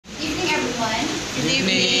Good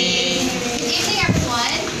evening. Good evening,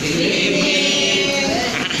 everyone. Good evening.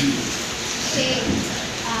 Okay,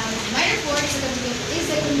 my report is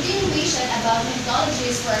a continuation about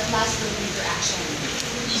methodologies for a classroom interaction.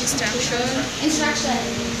 Instruction.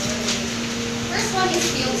 First one is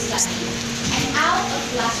field study. An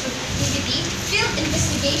out-of-classroom activity, field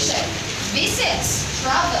investigation, visits,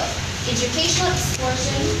 travel, educational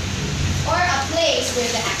excursion, or a place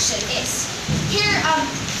where the action is. Here,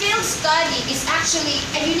 field study is actually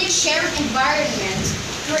a unique shared environment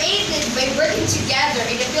created by working together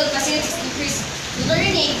in the field facilities to increase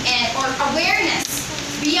learning and or awareness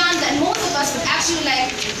beyond that. Most of us would actually like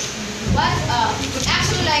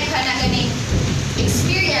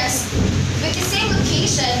experience with the same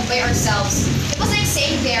location by ourselves. It was like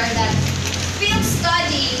saying there that field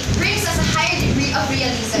study brings us a higher degree of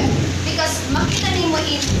realism because makita nimo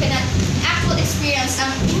in actual experience ang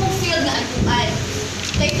imong field na agtuan.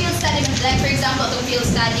 Like field study, like for example, itong field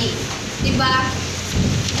study. Diba?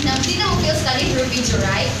 Di na mo field study through video,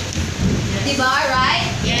 right? Diba? Right?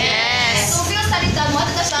 Yes. So field study mo,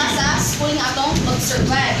 ito siya sa school nga atong observe.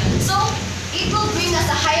 So, it will bring us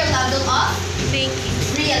a higher level of Thinking.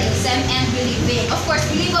 realism and believing. Of course,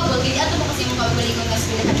 believable. Hindi ato mo kasi mong kabalingon na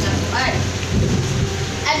school na natuan.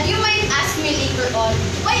 And you might ask me later on,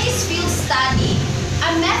 why is field study a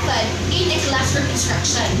method in a classroom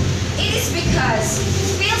instruction? It is because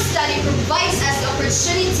field study provides us the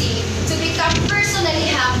opportunity to become personally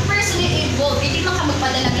involved. Hindi man ka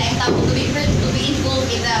magpadala lang tao to be involved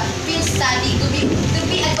in the field study, to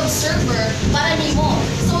be an observer para nimo.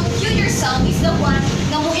 So you yourself is the one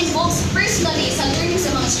na mo involves personally sa learning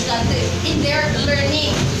sa mga estudyante in their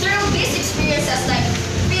learning through these experiences like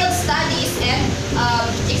field studies and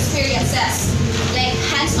experiences, like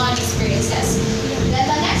hands-on experiences. Then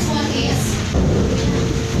the next one is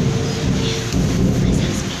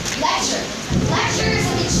lecture. Lecture is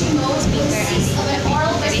a teaching mode consists of an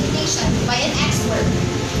oral presentation by an expert,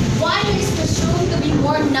 one who is presumed to be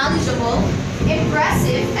more knowledgeable,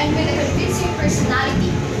 impressive, and with a convincing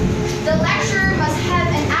personality. The lecturer must have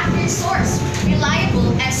an accurate source,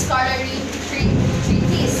 reliable, and scholarly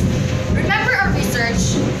treatise. Remember our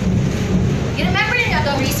research? You remember niyo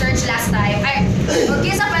itong research last time?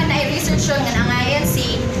 Kisa pa na i-research yung nga ang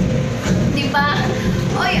INC, diba?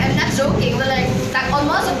 Oy, I'm not joking. Well, like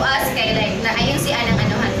almost of us kay like na INC anang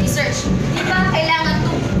research. Diba? Kailangan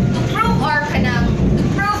to prove our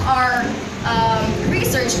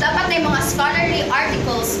research, dapat na yung mga scholarly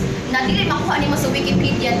articles na dili makuha nimo sa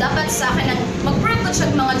Wikipedia, dapat sa kanang mag-prove ko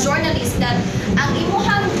siya mga journalists that ang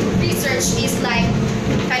imuhang research is like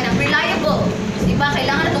kanang reliable. Diba?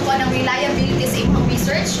 Kailangan na tukuha ng reliability sa imuhang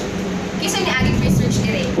research. Kisa ni aging research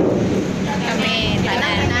dire. Kami,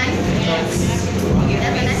 tanan.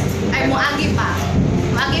 Ay moagi pa.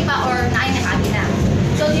 Moagi pa or naay nakagi na.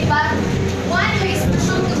 So diba? One who is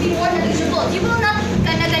presumed to be more knowledgeable. You will not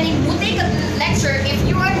ganing buti ka lecture if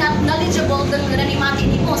you are not knowledgeable dun ganimati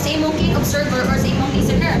nimo sa imong key observer or sa imong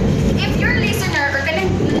listener. If your listener or kanang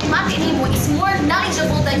ganimati nimo is more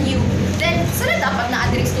knowledgeable than you, then sila dapat na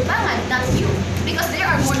address tubangan, not you, because they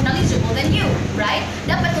are more knowledgeable than you, right?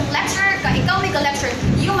 Dapat kung lecturer ka, ikaw may ka-lecture,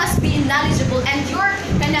 you must be knowledgeable and your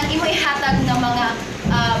kanang imo ihatag na mga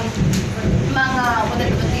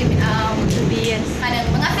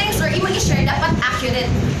mga things or imo i-share dapat accurate.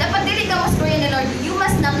 Dapat dili ka mas ni Lord, you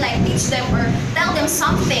must not like teach them or tell them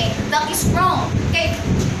something that is wrong. Okay,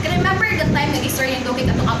 remember the time nag-story yung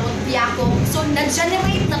dokit atong abot biyako. So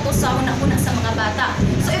na-generate na to sa una-una sa mga bata.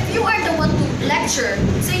 So if you are the one to lecture,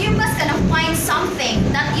 so you must kind of find something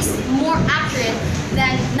that is more accurate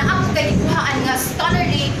than naabot kay ikuhaan nga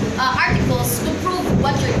scholarly articles to prove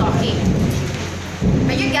what you're talking.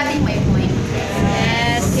 Are you getting my point?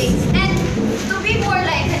 Yes. Okay. And to be more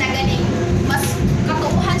like kanaganing mas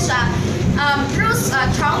katuuhan siya, Bruce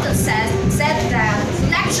Charlton said that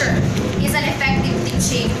lecture is an effective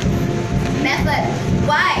teaching method.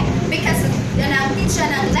 Why? Because teacher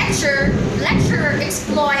ng lecturer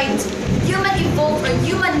exploits human evolved or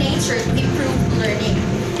human nature to improve learning.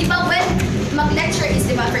 Diba when mag-lecture is,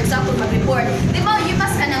 diba, for example, mag-report, diba, you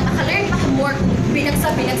must maka-learn pa more kung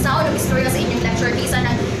binagsaw ng istorya sa inyong lecture kaysa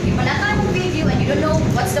nang ipalata ng video and you don't know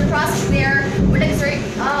what's the process there. Or like, sorry,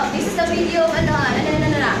 this is the video,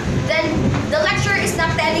 then the lecturer is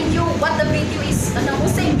not telling you what the video is,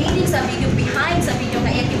 what's the meaning sa video, behind sa video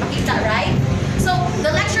na iyang ipakita, right? So, the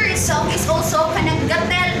lecture itself is also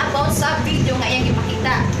kanang-gatel about sa video nga iyang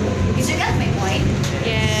ipakita. Did you get my point?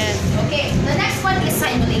 Yes. Okay, the next one is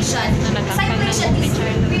simulation. Simulation is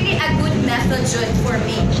really a good method for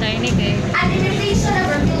me. Shiny kay. An imitation of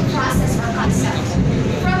a real process or concept.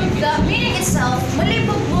 From the meaning itself,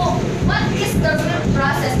 malibog mo, what is the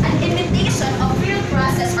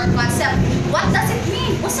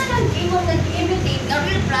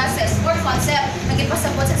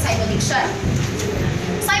pasabot sa simulation.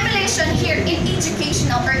 Simulation here in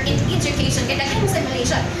educational or in education, kaya naging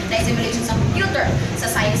simulation. Na simulation sa computer, sa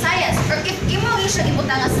science, or if imo siya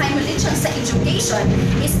ibutang ang simulation sa education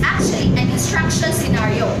is actually an instruction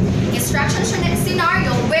scenario. Instruction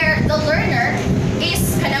scenario where the learner is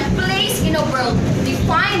kanang placed in a world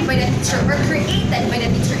defined by the teacher or created by the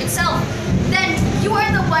teacher itself. Then you are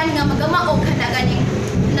the one nga magamaog kana ganing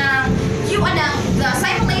na the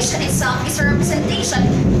simulation itself is a representation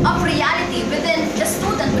of reality within